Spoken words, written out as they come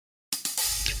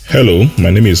Hello, my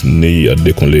name is Neyi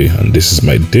Adekunle, and this is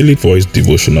my daily voice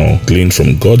devotional gleaned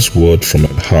from God's word from my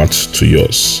heart to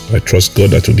yours. I trust God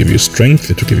that will give you strength,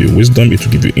 it will give you wisdom, it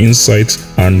will give you insight,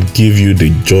 and give you the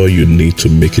joy you need to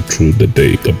make it through the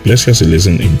day. God bless you as you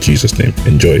listen in Jesus' name.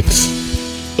 Enjoy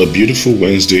it. A beautiful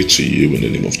Wednesday to you in the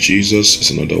name of Jesus. It's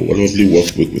another lovely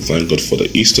work week. We thank God for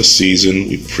the Easter season.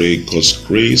 We pray God's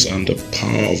grace and the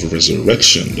power of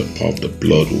resurrection, the power of the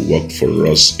blood will work for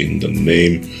us in the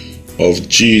name of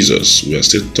Jesus. We are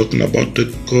still talking about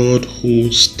the God who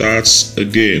starts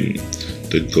again.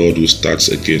 The God who starts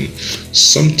again.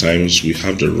 Sometimes we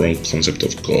have the wrong concept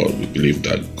of God. We believe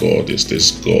that God is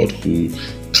this God who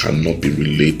cannot be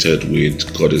related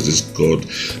with. God is this God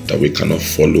that we cannot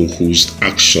follow, whose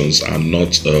actions are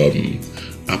not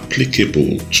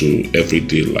applicable to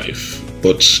everyday life.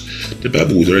 But the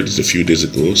Bible we read it a few days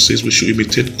ago says we should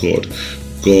imitate God.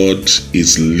 God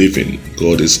is living,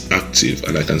 God is active,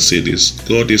 and I can say this,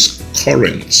 God is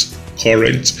current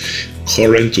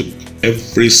to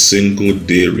every single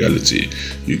day reality.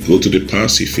 You go to the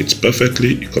past, He fits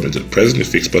perfectly. You come into the present, He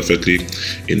fits perfectly.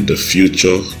 In the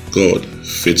future, God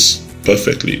fits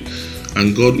perfectly.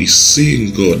 And God is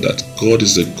seeing God, that God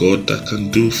is a God that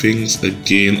can do things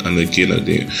again and again and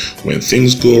again. When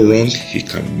things go wrong, He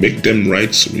can make them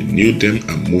right, renew them,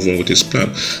 and move on with His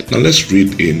plan. Now let's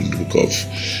read in the book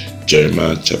of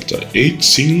Jeremiah chapter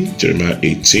 18, Jeremiah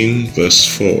 18 verse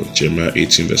 4. Jeremiah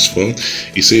 18 verse 4.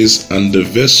 It says, "And the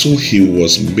vessel he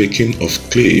was making of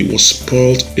clay was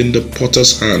spoiled in the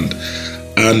potter's hand,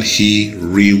 and he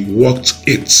reworked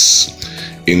it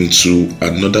into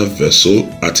another vessel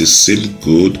at it seemed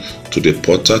good to the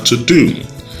potter to do."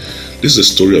 This is the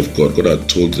story of God. God had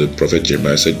told the prophet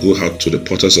Jeremiah, said, "Go out to the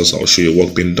potter's house, I'll show you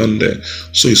work being done there."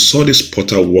 So he saw this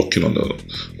potter working on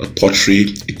a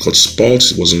pottery. It got spoiled.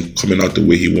 It wasn't coming out the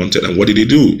way he wanted. And what did he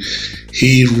do?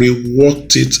 He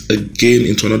reworked it again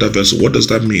into another vessel. What does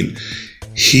that mean?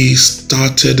 He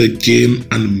started again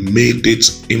and made it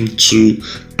into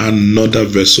another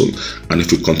vessel. And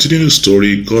if we continue the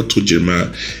story, God told Jeremiah,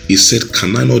 He said,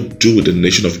 "Can I not do with the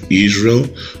nation of Israel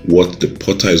what the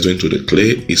potter is doing to the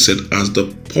clay?" He said, as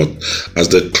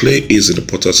the clay is in the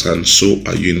potter's hand, so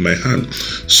are you in my hand.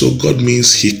 So God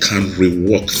means He can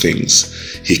rework things.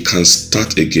 He can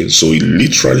start again. So He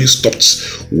literally stopped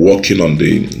working on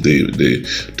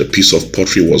the piece of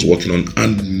pottery He was working on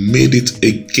and made it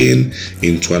again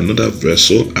into another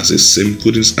vessel as it seemed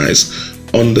good in His eyes.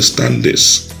 Understand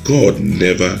this. God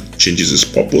never changes His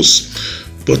purpose,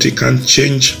 but He can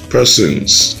change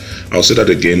persons. I'll say that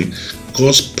again.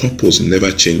 God's purpose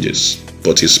never changes,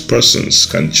 but His persons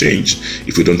can change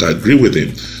if we don't agree with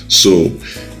Him. So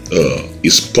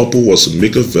His purpose was to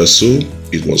make a vessel.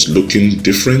 It was looking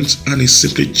different, and He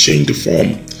simply changed the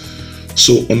form.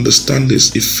 So understand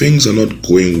this. If things are not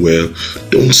going well,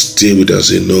 don't stay with us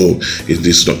and say, "No, it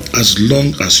is not." As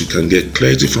long as you can get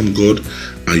clarity from God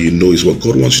and you know it's what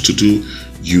God wants you to do,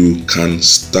 you can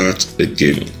start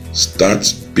again.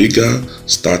 Start bigger,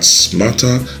 start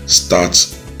smarter, start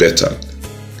better.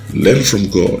 Learn from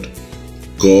God.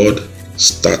 God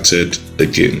started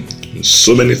again.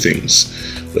 So many things.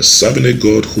 We're serving a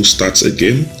God who starts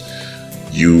again.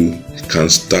 You can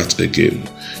start again.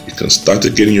 You can start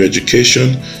again in your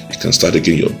education. You can start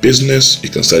again in your business. You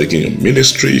can start again in your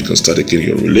ministry. You can start again in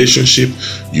your relationship.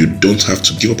 You don't have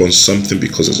to give up on something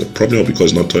because there's a problem or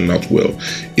because it's not turning out well.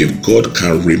 If God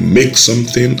can remake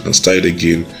something and start it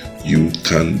again, you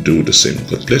can do the same.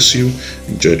 God bless you.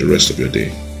 Enjoy the rest of your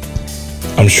day.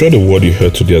 I'm sure the word you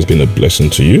heard today has been a blessing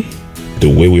to you. The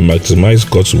way we maximize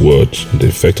God's word, the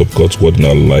effect of God's word in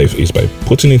our life, is by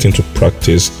putting it into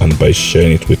practice and by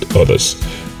sharing it with others.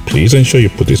 Please ensure you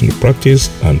put this into practice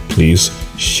and please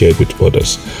share it with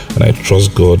others. And I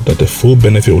trust God that the full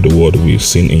benefit of the word will be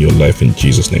seen in your life in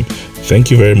Jesus' name.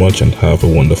 Thank you very much and have a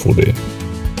wonderful day.